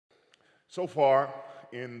So far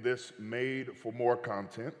in this Made for More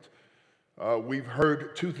content, we've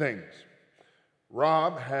heard two things.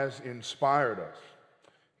 Rob has inspired us.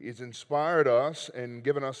 He's inspired us and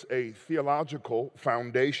given us a theological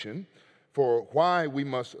foundation for why we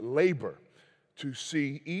must labor to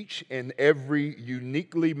see each and every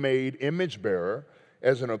uniquely made image bearer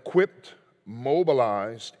as an equipped,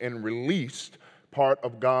 mobilized, and released part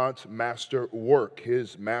of God's master work,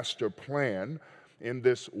 his master plan, in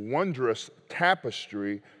this wondrous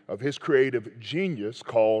tapestry of his creative genius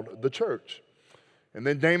called the church. And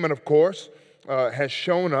then Damon, of course, has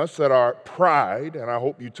shown us that our pride, and I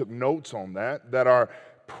hope you took notes on that our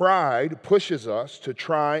pride pushes us to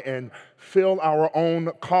try and fill our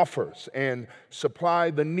own coffers and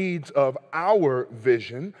supply the needs of our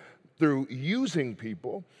vision through using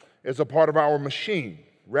people as a part of our machine,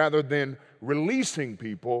 rather than releasing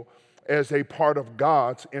people as a part of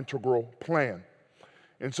God's integral plan.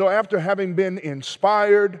 And so after having been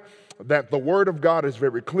inspired that the Word of God is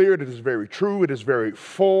very clear, it is very true, it is very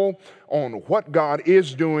full on what God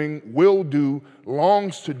is doing, will do,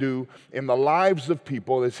 longs to do in the lives of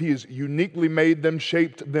people as He has uniquely made them,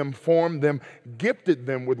 shaped them, formed them, gifted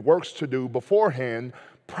them with works to do beforehand,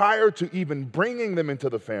 prior to even bringing them into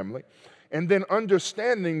the family, and then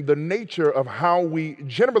understanding the nature of how we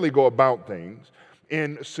generally go about things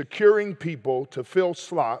in securing people to fill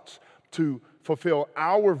slots, to fulfill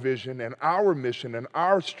our vision and our mission and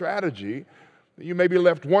our strategy. You may be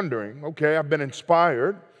left wondering, okay, I've been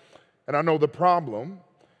inspired and I know the problem,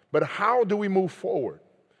 but how do we move forward?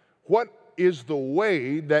 What is the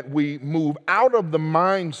way that we move out of the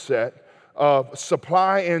mindset of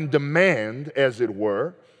supply and demand, as it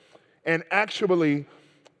were, and actually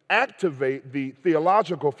activate the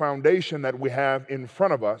theological foundation that we have in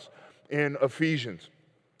front of us in Ephesians?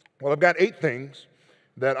 Well, I've got 8 things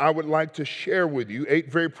that I would like to share with you,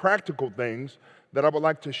 8 very practical things that I would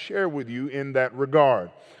like to share with you in that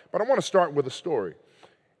regard. But I want to start with a story.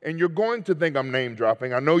 And you're going to think I'm name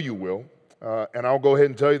dropping. I know you will. And I'll go ahead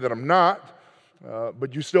and tell you that I'm not,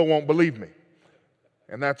 but you still won't believe me.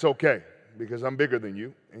 And that's okay, because I'm bigger than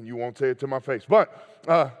you, and you won't say it to my face. But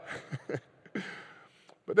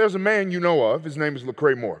there's a man you know of. His name is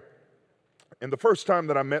Lecrae Moore. And the first time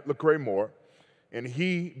that I met Lecrae Moore, and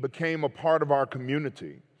he became a part of our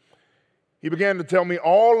community, he began to tell me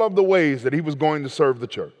all of the ways that he was going to serve the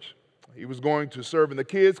church. He was going to serve in the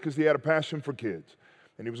kids because he had a passion for kids.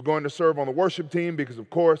 And he was going to serve on the worship team because, of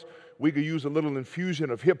course, we could use a little infusion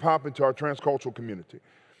of hip-hop into our transcultural community.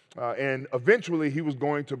 And eventually, he was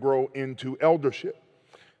going to grow into eldership.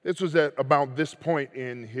 This was at about this point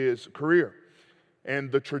in his career.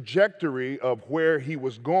 And the trajectory of where he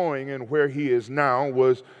was going and where he is now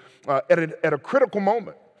was at a critical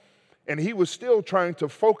moment. And he was still trying to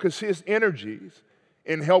focus his energies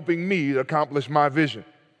in helping me to accomplish my vision.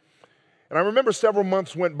 And I remember several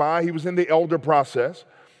months went by. He was in the elder process.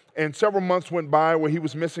 And several months went by where he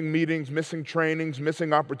was missing meetings, missing trainings,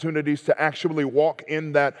 missing opportunities to actually walk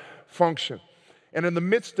in that function. And in the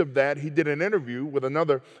midst of that, he did an interview with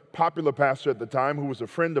another popular pastor at the time who was a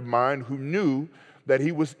friend of mine who knew that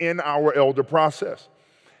he was in our elder process.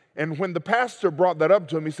 And when the pastor brought that up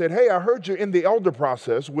to him, he said, "Hey, I heard you're in the elder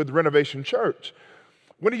process with Renovation Church.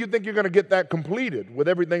 When do you think you're going to get that completed with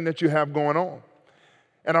everything that you have going on?"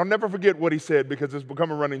 And I'll never forget what he said, because it's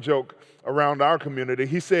become a running joke around our community.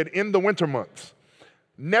 He said, "In the winter months."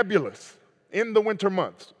 Nebulous. In the winter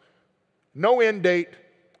months. No end date,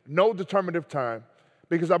 no determinative time,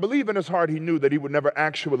 because I believe in his heart he knew that he would never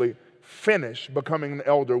actually finish becoming an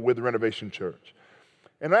elder with Renovation Church.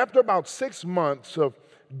 And after about 6 months of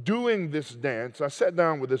doing this dance, I sat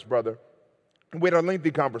down with this brother and we had a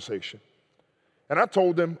lengthy conversation. And I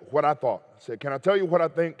told him what I thought. I said, "Can I tell you what I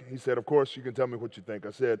think?" He said, "Of course, you can tell me what you think."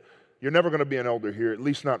 I said, "You're never going to be an elder here, at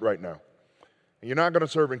least not right now. And you're not going to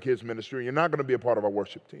serve in kids ministry. You're not going to be a part of our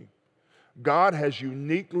worship team. God has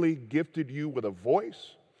uniquely gifted you with a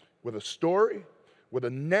voice, with a story, with a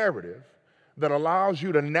narrative that allows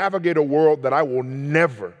you to navigate a world that I will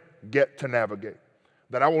never get to navigate,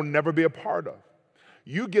 that I will never be a part of.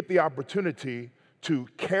 You get the opportunity to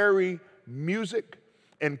carry music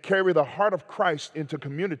and carry the heart of Christ into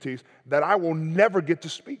communities that I will never get to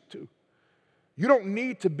speak to. You don't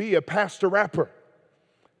need to be a pastor rapper.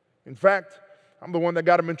 In fact, I'm the one that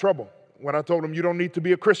got him in trouble when I told him you don't need to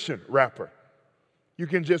be a Christian rapper. You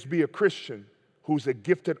can just be a Christian who's a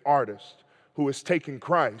gifted artist who is taking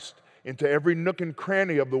Christ into every nook and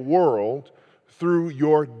cranny of the world through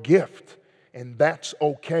your gift, and that's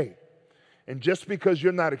okay. And just because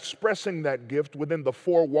you're not expressing that gift within the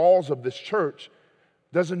 4 walls of this church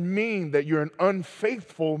doesn't mean that you're an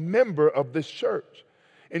unfaithful member of this church.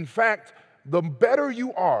 In fact, the better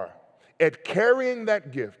you are at carrying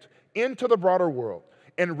that gift into the broader world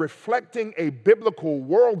and reflecting a biblical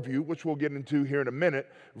worldview, which we'll get into here in a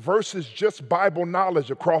minute, versus just Bible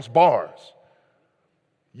knowledge across bars,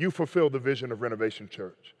 you fulfill the vision of Renovation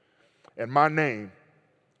Church. And my name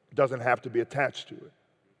doesn't have to be attached to it.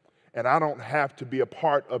 And I don't have to be a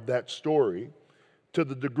part of that story to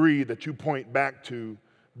the degree that you point back to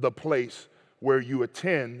the place where you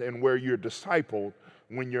attend and where you're discipled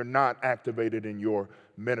when you're not activated in your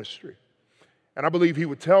ministry. And I believe he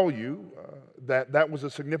would tell you that that was a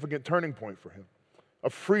significant turning point for him, a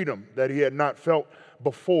freedom that he had not felt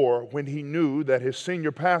before when he knew that his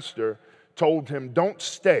senior pastor told him, don't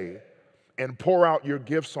stay and pour out your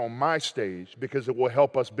gifts on my stage because it will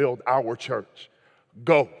help us build our church.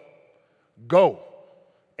 Go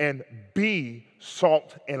and be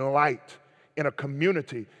salt and light in a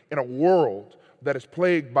community, in a world that is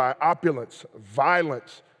plagued by opulence,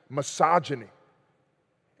 violence, misogyny,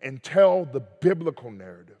 and tell the biblical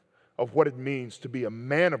narrative of what it means to be a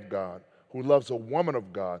man of God who loves a woman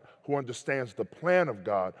of God, who understands the plan of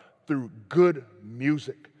God through good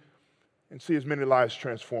music, and see as many lives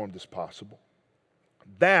transformed as possible.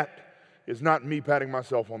 That is not me patting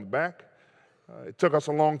myself on the back. It took us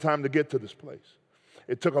a long time to get to this place.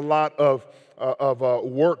 It took a lot of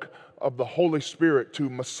work of the Holy Spirit to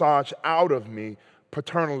massage out of me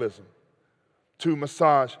paternalism, to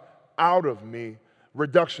massage out of me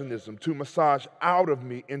reductionism, to massage out of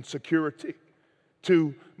me insecurity,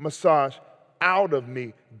 to massage out of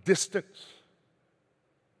me distance.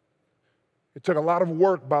 It took a lot of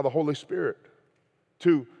work by the Holy Spirit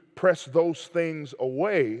to press those things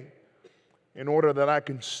away in order that I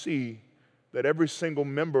can see that every single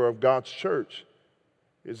member of God's church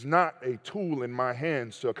is not a tool in my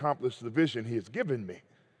hands to accomplish the vision he has given me,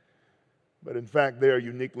 but in fact they are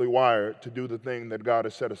uniquely wired to do the thing that God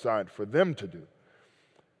has set aside for them to do,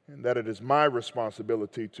 and that it is my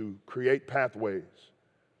responsibility to create pathways,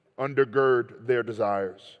 undergird their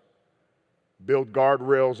desires, build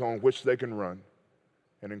guardrails on which they can run,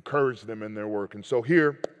 and encourage them in their work. And so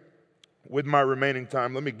here, with my remaining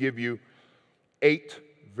time, let me give you 8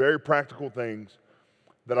 very practical things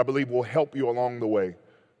that I believe will help you along the way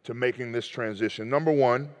to making this transition. Number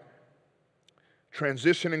 1,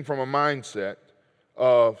 transitioning from a mindset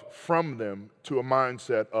of from them to a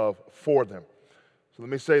mindset of for them. So let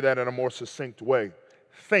me say that in a more succinct way.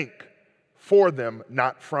 Think for them,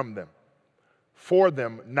 not from them. For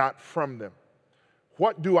them, not from them.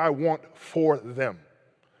 What do I want for them?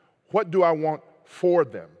 What do I want for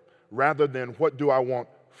them rather than what do I want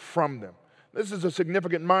from them? This is a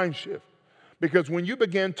significant mind shift, because when you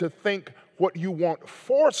begin to think what you want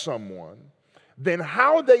for someone, then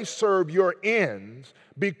how they serve your ends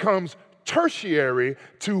becomes tertiary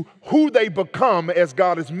to who they become as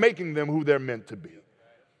God is making them who they're meant to be.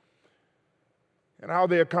 And how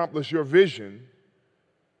they accomplish your vision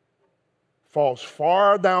falls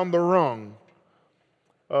far down the rung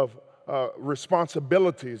of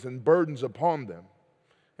responsibilities and burdens upon them.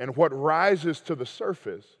 And what rises to the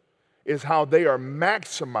surface is how they are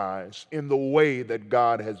maximized in the way that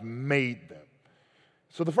God has made them.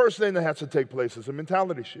 So the first thing that has to take place is a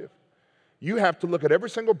mentality shift. You have to look at every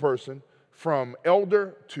single person, from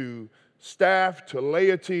elder to staff to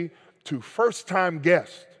laity to first-time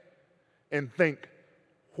guest, and think,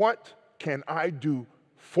 what can I do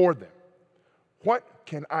for them? What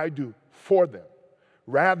can I do for them?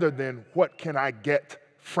 Rather than what can I get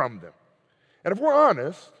from them? And if we're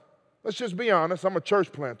honest, let's just be honest, I'm a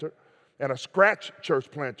church planter, and a scratch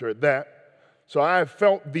church planter at that. So I have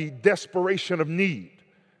felt the desperation of need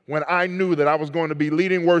when I knew that I was going to be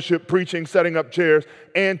leading worship, preaching, setting up chairs,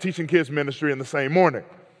 and teaching kids ministry in the same morning.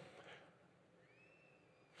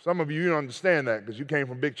 Some of you don't understand that because you came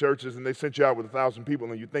from big churches and they sent you out with 1,000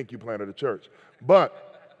 people and you think you planted a church. But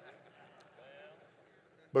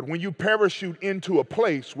when you parachute into a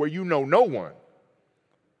place where you know no one,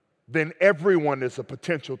 then everyone is a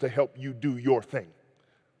potential to help you do your thing.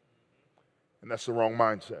 And that's the wrong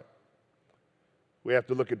mindset. We have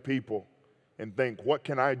to look at people and think, what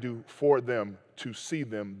can I do for them to see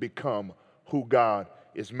them become who God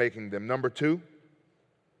is making them? Number 2,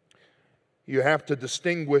 you have to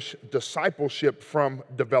distinguish discipleship from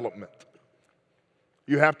development.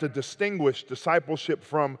 You have to distinguish discipleship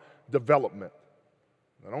from development.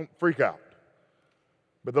 Now, don't freak out,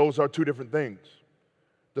 but those are 2 different things.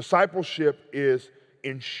 Discipleship is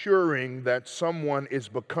ensuring that someone is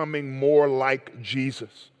becoming more like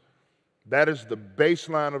Jesus. That is the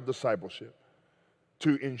baseline of discipleship.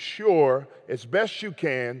 To ensure as best you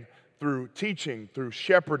can through teaching, through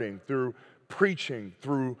shepherding, through preaching,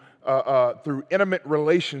 through intimate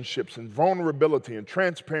relationships and vulnerability and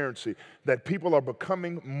transparency, that people are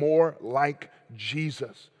becoming more like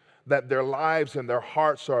Jesus, that their lives and their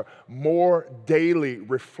hearts are more daily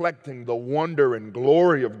reflecting the wonder and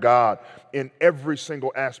glory of God in every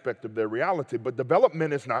single aspect of their reality. But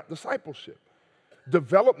development is not discipleship.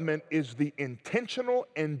 Development is the intentional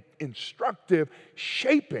and instructive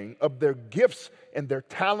shaping of their gifts and their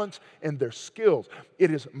talents and their skills.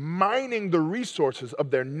 It is mining the resources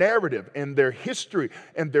of their narrative and their history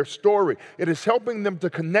and their story. It is helping them to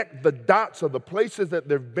connect the dots of the places that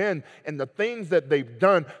they've been and the things that they've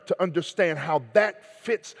done to understand how that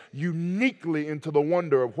fits uniquely into the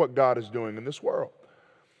wonder of what God is doing in this world.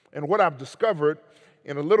 And what I've discovered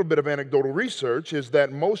in a little bit of anecdotal research is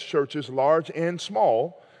that most churches, large and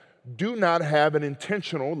small, do not have an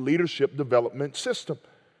intentional leadership development system.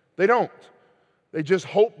 They don't. They just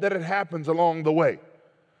hope that it happens along the way.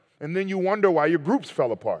 And then you wonder why your groups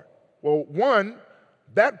fell apart. Well, one,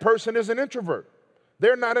 that person is an introvert.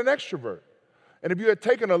 They're not an extrovert. And if you had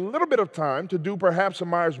taken a little bit of time to do perhaps a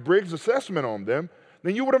Myers-Briggs assessment on them,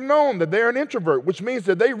 then you would have known that they're an introvert, which means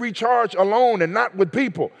that they recharge alone and not with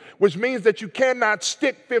people, which means that you cannot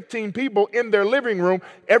stick 15 people in their living room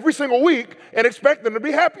every single week and expect them to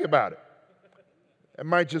be happy about it. It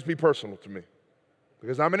might just be personal to me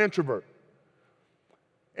because I'm an introvert.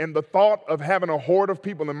 And the thought of having a horde of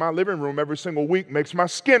people in my living room every single week makes my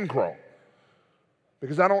skin crawl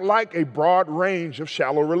because I don't like a broad range of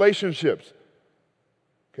shallow relationships.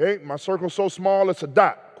 Okay, my circle's so small it's a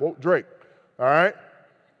dot, quote Drake, all right?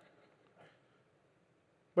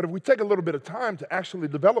 But if we take a little bit of time to actually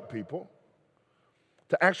develop people,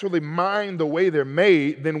 to actually mind the way they're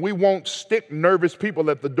made, then we won't stick nervous people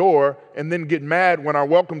at the door and then get mad when our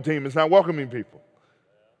welcome team is not welcoming people.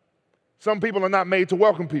 Some people are not made to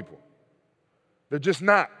welcome people. They're just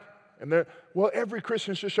not. And well, every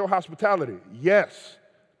Christian should show hospitality. Yes,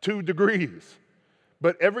 2 degrees.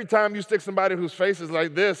 But every time you stick somebody whose face is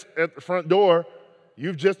like this at the front door,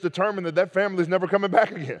 you've just determined that that family is never coming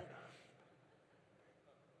back again.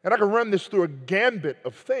 And I can run this through a gambit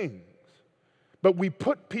of things. But we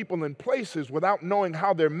put people in places without knowing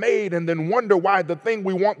how they're made and then wonder why the thing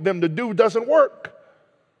we want them to do doesn't work.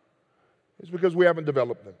 It's because we haven't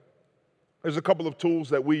developed them. There's a couple of tools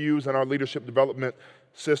that we use in our leadership development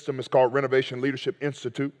system. It's called Renovation Leadership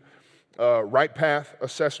Institute. Right path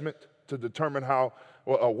assessment to determine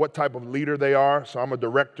what type of leader they are. So I'm a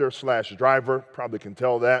director/driver, probably can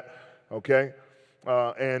tell that, okay?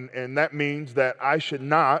 And that means that I should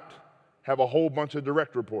not have a whole bunch of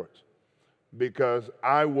direct reports because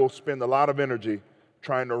I will spend a lot of energy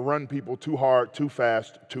trying to run people too hard, too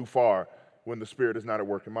fast, too far when the Spirit is not at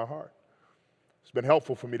work in my heart. It's been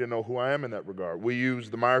helpful for me to know who I am in that regard. We use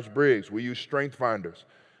the Myers-Briggs. We use Strength Finders.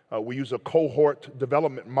 We use a cohort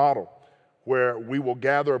development model where we will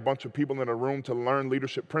gather a bunch of people in a room to learn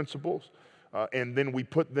leadership principles, and then we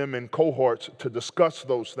put them in cohorts to discuss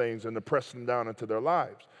those things and to press them down into their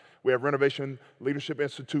lives. We have Renovation Leadership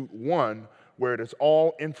Institute 1, where it is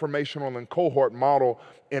all informational and cohort model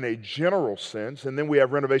in a general sense, and then we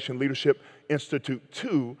have Renovation Leadership Institute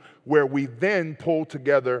 2, where we then pull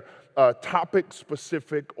together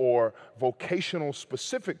topic-specific or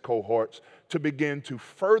vocational-specific cohorts to begin to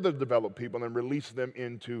further develop people and release them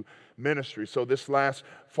into ministry. So this last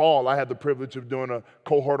fall, I had the privilege of doing a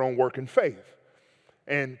cohort on work and faith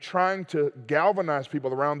and trying to galvanize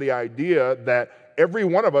people around the idea that every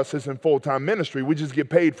one of us is in full-time ministry. We just get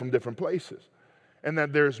paid from different places. And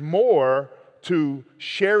that there's more to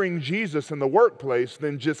sharing Jesus in the workplace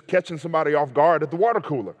than just catching somebody off guard at the water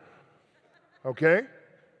cooler. Okay?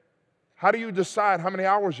 How do you decide how many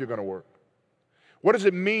hours you're going to work? What does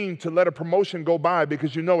it mean to let a promotion go by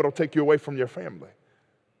because you know it'll take you away from your family?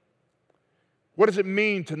 What does it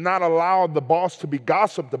mean to not allow the boss to be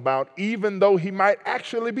gossiped about even though he might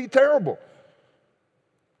actually be terrible?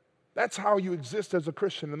 That's how you exist as a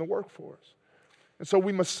Christian in the workforce. And so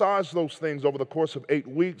we massage those things over the course of 8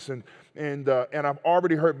 weeks, and I've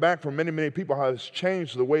already heard back from many, many people how it's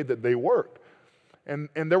changed the way that they work. And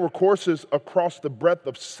there were courses across the breadth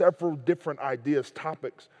of several different ideas,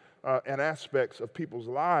 topics, and aspects of people's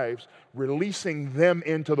lives, releasing them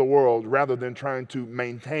into the world rather than trying to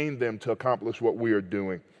maintain them to accomplish what we are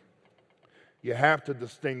doing. You have to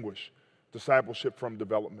distinguish discipleship from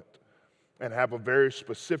development and have a very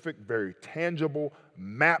specific, very tangible,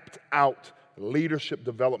 mapped out leadership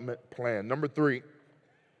development plan. Number 3,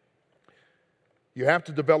 you have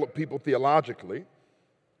to develop people theologically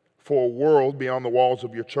for a world beyond the walls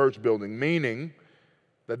of your church building, meaning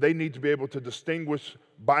that they need to be able to distinguish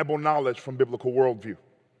Bible knowledge from biblical worldview.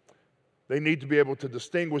 They need to be able to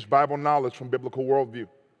distinguish Bible knowledge from biblical worldview.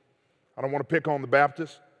 I don't want to pick on the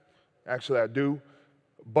Baptists. Actually, I do.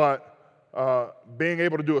 But being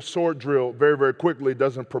able to do a sword drill very, very quickly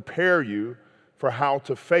doesn't prepare you for how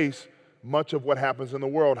to face much of what happens in the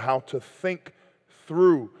world, how to think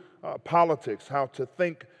through politics, how to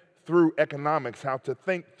think through economics, how to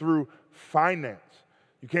think through finance.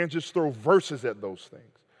 You can't just throw verses at those things.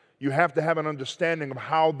 You have to have an understanding of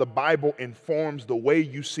how the Bible informs the way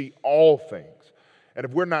you see all things. And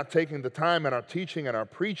if we're not taking the time in our teaching and our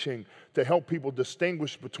preaching to help people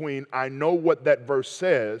distinguish between I know what that verse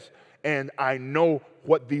says and I know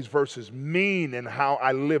what these verses mean and how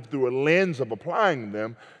I live through a lens of applying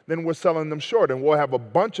them, then we're selling them short. And we'll have a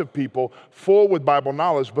bunch of people full with Bible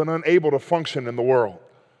knowledge but unable to function in the world.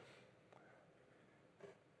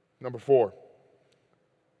 Number 4,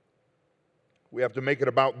 we have to make it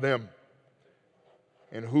about them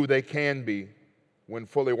and who they can be when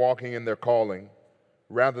fully walking in their calling,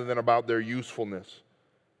 rather than about their usefulness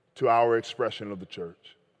to our expression of the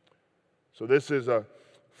church. So this is a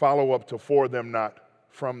follow-up to for them, not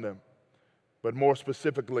from them. But more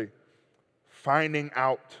specifically, finding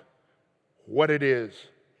out what it is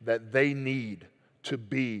that they need to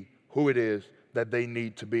be who it is that they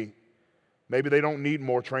need to be. Maybe they don't need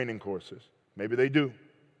more training courses. Maybe they do.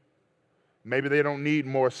 Maybe they don't need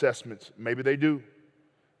more assessments. Maybe they do.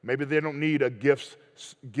 Maybe they don't need a gifts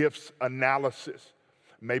analysis.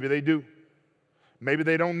 Maybe they do. Maybe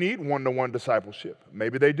they don't need one-to-one discipleship.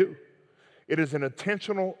 Maybe they do. It is an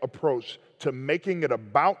intentional approach to making it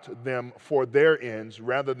about them for their ends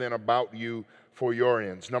rather than about you for your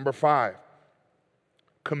ends. Number 5,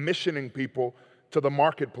 commissioning people to the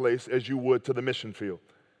marketplace as you would to the mission field.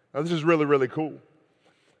 Now, this is really, really cool.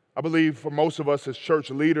 I believe for most of us as church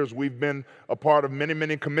leaders, we've been a part of many,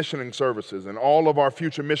 many commissioning services, and all of our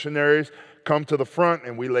future missionaries come to the front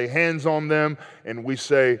and we lay hands on them and we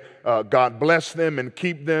say, God bless them and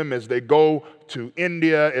keep them as they go to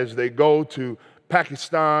India, as they go to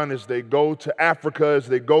Pakistan, as they go to Africa, as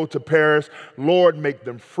they go to Paris. Lord, make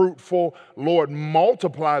them fruitful. Lord,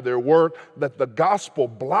 multiply their work. Let the gospel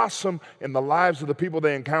blossom in the lives of the people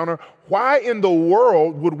they encounter. Why in the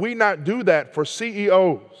world would we not do that for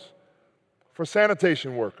CEOs, for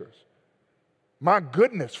sanitation workers? My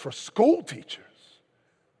goodness, for school teachers.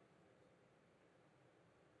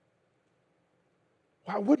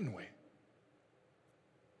 Why wouldn't we?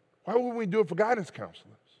 Why wouldn't we do it for guidance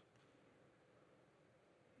counselors?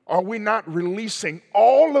 Are we not releasing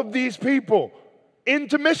all of these people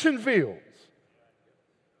into mission fields?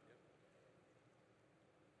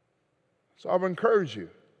 So I would encourage you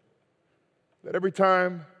that every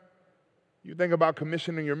time you think about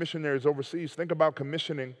commissioning your missionaries overseas, think about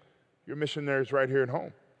commissioning your missionaries right here at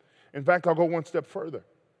home. In fact, I'll go one step further.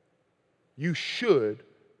 You should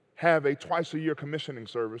have a twice-a-year commissioning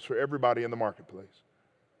service for everybody in the marketplace.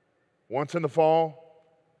 Once in the fall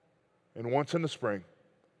and once in the spring.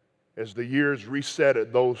 As the years reset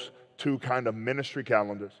at those two kind of ministry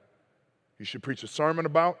calendars, you should preach a sermon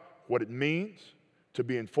about what it means to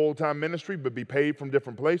be in full-time ministry but be paid from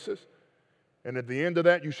different places. And at the end of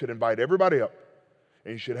that, you should invite everybody up.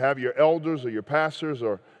 And you should have your elders or your pastors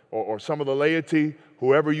or some of the laity,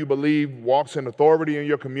 whoever you believe walks in authority in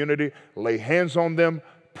your community, lay hands on them,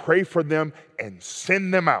 pray for them, and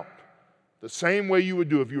send them out. The same way you would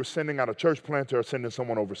do if you were sending out a church planter or sending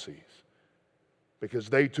someone overseas. Because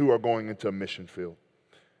they too are going into a mission field.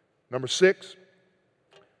 Number 6,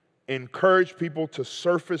 encourage people to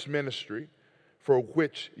surface ministry for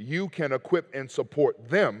which you can equip and support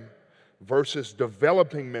them versus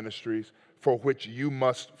developing ministries for which you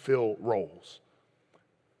must fill roles.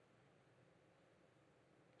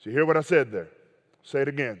 So you hear what I said there? Say it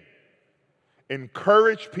again.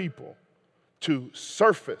 Encourage people to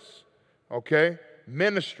surface,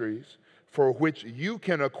 ministries for which you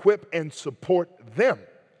can equip and support them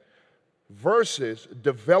versus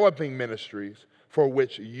developing ministries for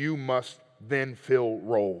which you must then fill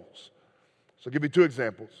roles. So I'll give you 2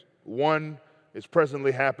 examples. One is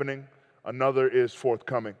presently happening. Another is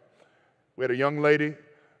forthcoming. We had a young lady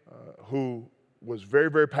who was very,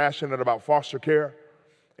 very passionate about foster care,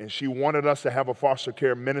 and she wanted us to have a foster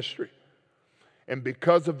care ministry. And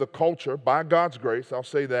because of the culture, by God's grace, I'll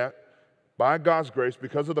say that, by God's grace,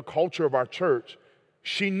 because of the culture of our church,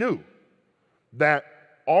 she knew that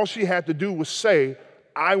all she had to do was say,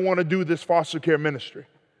 I want to do this foster care ministry,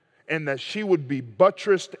 and that she would be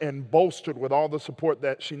buttressed and bolstered with all the support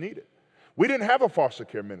that she needed. We didn't have a foster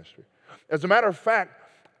care ministry. As a matter of fact,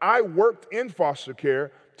 I worked in foster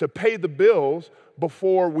care to pay the bills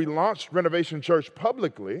before we launched Renovation Church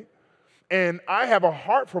publicly, And I have a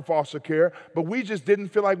heart for foster care, but we just didn't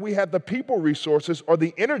feel like we had the people resources or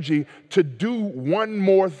the energy to do one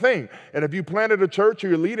more thing. And if you planted a church or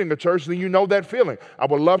you're leading a church, then you know that feeling. I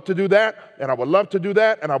would love to do that, and I would love to do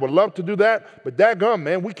that, and I would love to do that, but dadgum,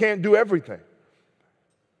 man, we can't do everything.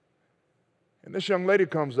 And this young lady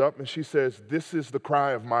comes up and she says, this is the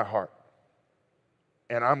cry of my heart,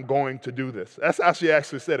 and I'm going to do this. That's how she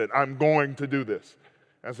actually said it, I'm going to do this.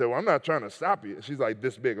 I said, well, I'm not trying to stop you. She's like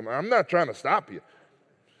this big. I'm not trying to stop you.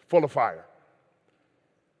 Full of fire.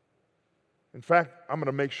 In fact, I'm going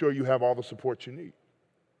to make sure you have all the support you need.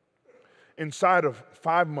 Inside of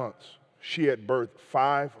 5 months, she had birthed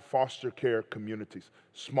 5 foster care communities,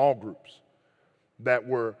 small groups that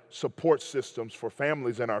were support systems for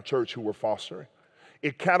families in our church who were fostering.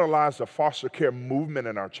 It catalyzed a foster care movement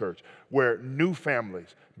in our church where new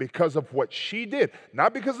families, because of what she did,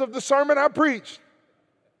 not because of the sermon I preached,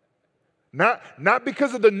 not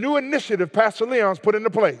because of the new initiative Pastor Leon's put into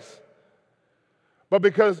place, but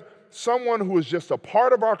because someone who is just a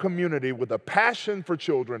part of our community with a passion for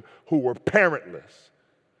children who were parentless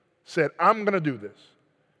said, I'm going to do this.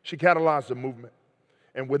 She catalyzed a movement.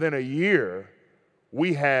 And within a year,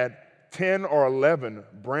 we had 10 or 11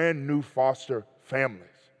 brand new foster families,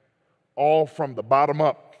 all from the bottom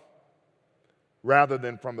up rather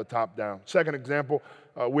than from the top down. Second example,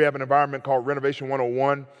 we have an environment called Renovation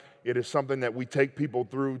 101. It is something that we take people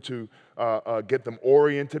through to get them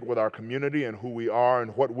oriented with our community and who we are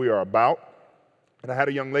and what we are about. And I had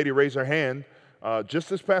a young lady raise her hand just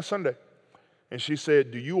this past Sunday. And she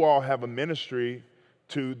said, do you all have a ministry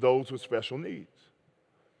to those with special needs?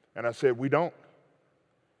 And I said, we don't.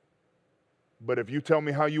 But if you tell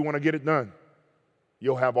me how you want to get it done,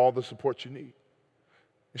 you'll have all the support you need.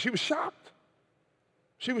 And she was shocked.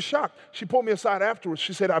 She was shocked. She pulled me aside afterwards.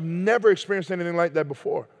 She said, I've never experienced anything like that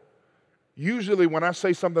before. Usually when I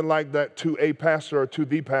say something like that to a pastor or to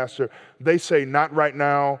the pastor, they say, not right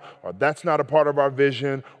now, or that's not a part of our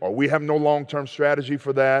vision, or we have no long-term strategy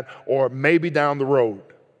for that, or maybe down the road.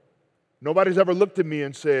 Nobody's ever looked at me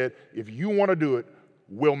and said, if you want to do it,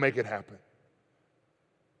 we'll make it happen.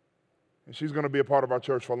 And she's going to be a part of our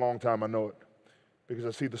church for a long time, I know it, because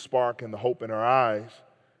I see the spark and the hope in her eyes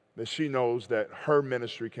that she knows that her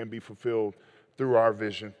ministry can be fulfilled through our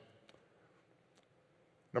vision.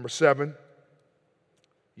 Number 7,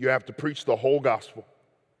 you have to preach the whole gospel.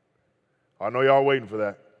 I know y'all waiting for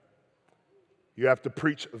that. You have to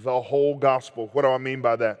preach the whole gospel. What do I mean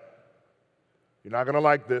by that? You're not going to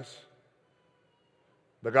like this.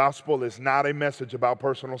 The gospel is not a message about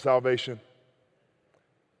personal salvation.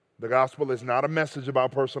 The gospel is not a message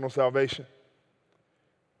about personal salvation.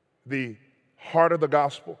 The heart of the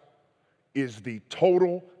gospel is the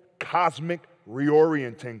total cosmic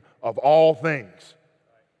reorienting of all things.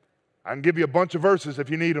 I can give you a bunch of verses if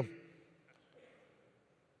you need them.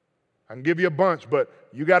 I can give you a bunch, but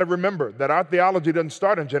you got to remember that our theology doesn't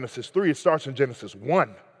start in Genesis 3, it starts in Genesis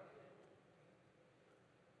 1.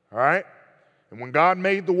 All right? And when God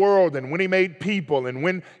made the world and when he made people and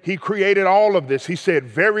when he created all of this, he said,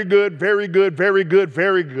 very good, very good, very good,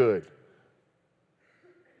 very good.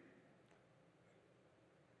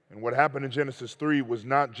 And what happened in Genesis 3 was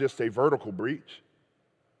not just a vertical breach.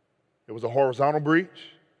 It was a horizontal breach.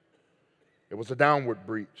 It was a downward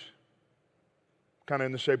breach, kind of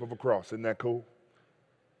in the shape of a cross. Isn't that cool?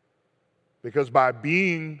 Because by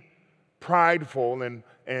being prideful and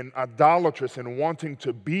idolatrous and wanting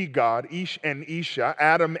to be God, Ish and Isha,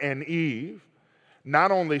 Adam and Eve,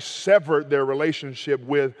 not only severed their relationship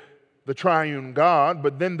with the triune God,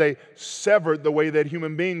 but then they severed the way that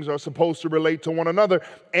human beings are supposed to relate to one another,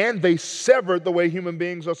 and they severed the way human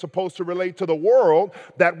beings are supposed to relate to the world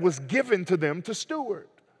that was given to them to steward.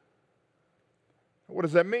 What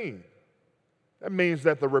does that mean? That means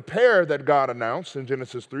that the repair that God announced in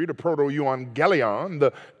Genesis 3, the proto-euangelion,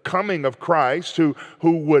 the coming of Christ who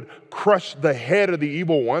would crush the head of the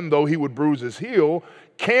evil one, though he would bruise his heel,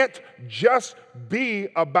 can't just be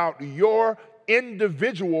about your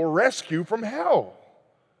individual rescue from hell.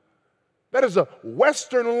 That is a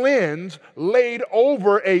Western lens laid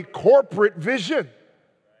over a corporate vision.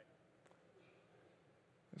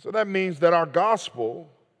 So that means that our gospel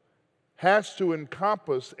has to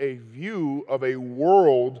encompass a view of a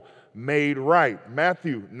world made right.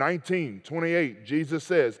 Matthew 19:28, Jesus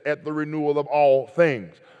says, at the renewal of all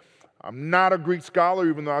things. I'm not a Greek scholar,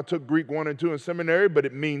 even though I took Greek 1 and 2 in seminary, but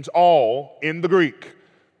it means all in the Greek.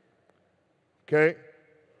 Okay?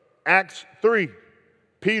 Acts 3,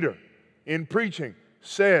 Peter, in preaching,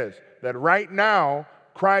 says that right now,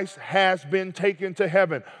 Christ has been taken to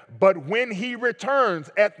heaven. But when he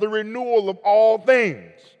returns at the renewal of all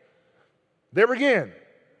things, there again,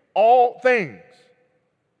 all things.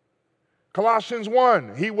 Colossians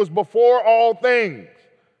 1, he was before all things.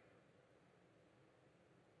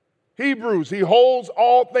 Hebrews, he holds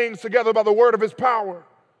all things together by the word of his power.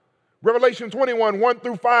 Revelation 21, 1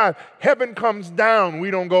 through 5, heaven comes down, we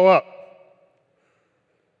don't go up.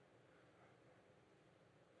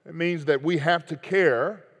 It means that we have to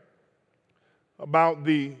care about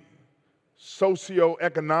the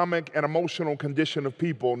socioeconomic and emotional condition of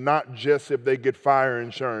people, not just if they get fire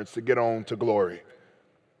insurance to get on to glory.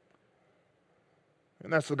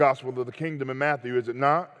 And that's the gospel of the kingdom in Matthew, is it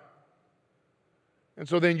not? And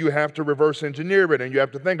so then you have to reverse engineer it, and you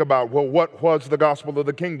have to think about, well, what was the gospel of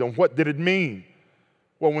the kingdom? What did it mean?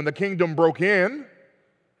 Well, when the kingdom broke in,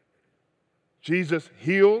 Jesus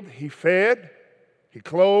healed, he fed, he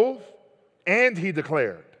clothed, and he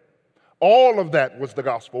declared. All of that was the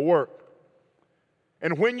gospel work.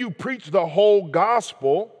 And when you preach the whole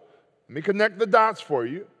gospel, let me connect the dots for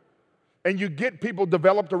you, and you get people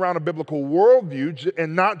developed around a biblical worldview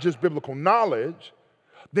and not just biblical knowledge,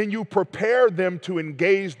 then you prepare them to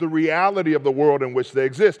engage the reality of the world in which they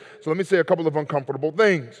exist. So let me say a couple of uncomfortable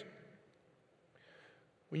things.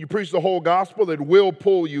 When you preach the whole gospel, it will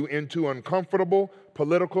pull you into uncomfortable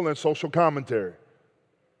political and social commentary.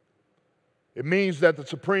 It means that the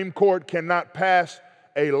Supreme Court cannot pass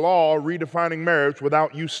a law redefining marriage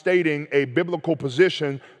without you stating a biblical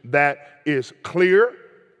position that is clear,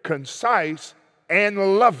 concise,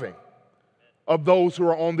 and loving of those who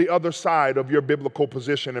are on the other side of your biblical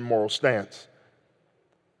position and moral stance.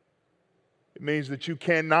 It means that you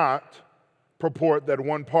cannot purport that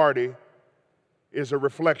one party is a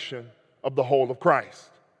reflection of the whole of Christ.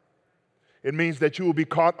 It means that you will be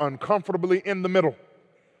caught uncomfortably in the middle,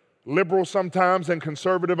 liberal sometimes and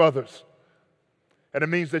conservative others. And it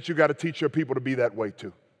means that you got to teach your people to be that way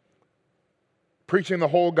too. Preaching the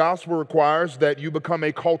whole gospel requires that you become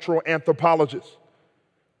a cultural anthropologist,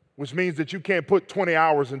 which means that you can't put 20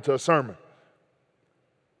 hours into a sermon.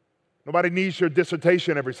 Nobody needs your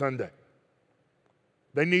dissertation every Sunday.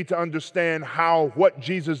 They need to understand how what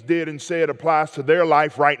Jesus did and said applies to their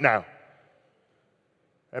life right now.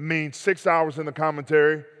 That means 6 hours in the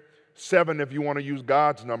commentary, 7 if you want to use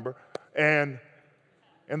God's number, and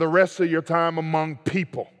the rest of your time among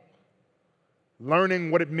people,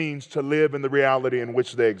 learning what it means to live in the reality in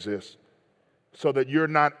which they exist, so that you're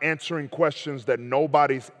not answering questions that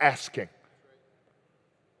nobody's asking,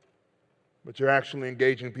 but you're actually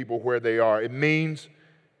engaging people where they are. It means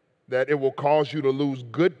that it will cause you to lose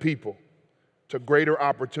good people to greater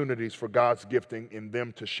opportunities for God's gifting in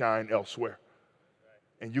them to shine elsewhere.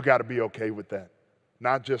 And you got to be okay with that.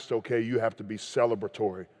 Not just okay, you have to be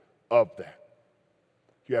celebratory of that.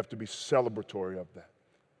 You have to be celebratory of that.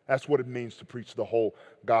 That's what it means to preach the whole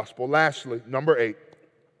gospel. Lastly, number 8,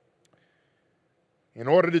 in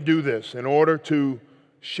order to do this, in order to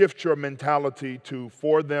shift your mentality to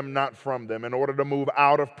for them, not from them, in order to move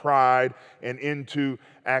out of pride and into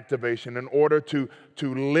activation, in order to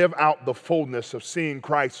live out the fullness of seeing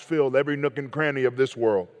Christ fill every nook and cranny of this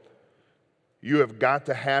world, you have got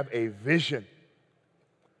to have a vision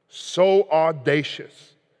so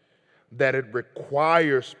audacious that it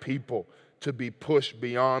requires people to be pushed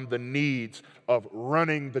beyond the needs of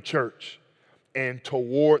running the church and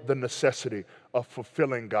toward the necessity of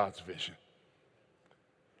fulfilling God's vision.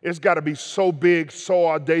 It's got to be so big, so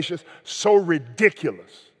audacious, so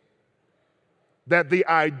ridiculous that the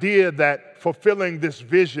idea that fulfilling this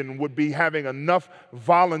vision would be having enough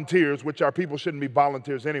volunteers, which our people shouldn't be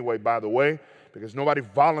volunteers anyway, by the way, because nobody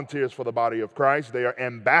volunteers for the body of Christ. They are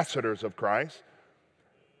ambassadors of Christ.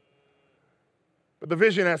 But the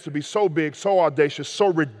vision has to be so big, so audacious, so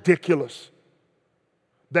ridiculous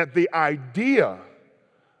that the idea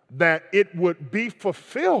that it would be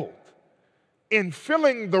fulfilled in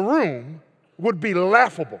filling the room would be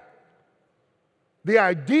laughable. The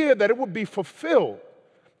idea that it would be fulfilled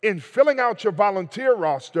in filling out your volunteer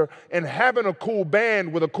roster and having a cool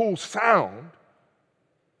band with a cool sound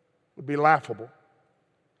would be laughable.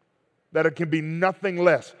 That it can be nothing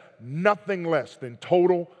less than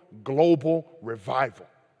total global revival.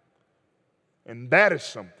 And that is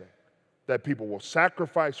something that people will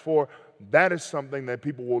sacrifice for. That is something that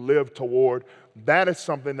people will live toward. That is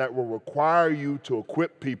something that will require you to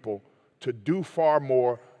equip people to do far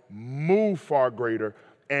more, move far greater,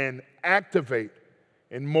 and activate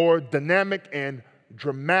in more dynamic and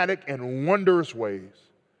dramatic and wondrous ways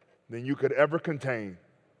than you could ever contain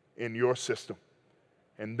in your system.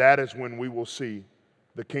 And that is when we will see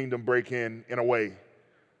the kingdom break in a way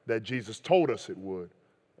that Jesus told us it would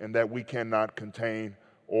and that we cannot contain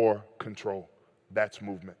or control. That's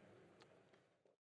movement.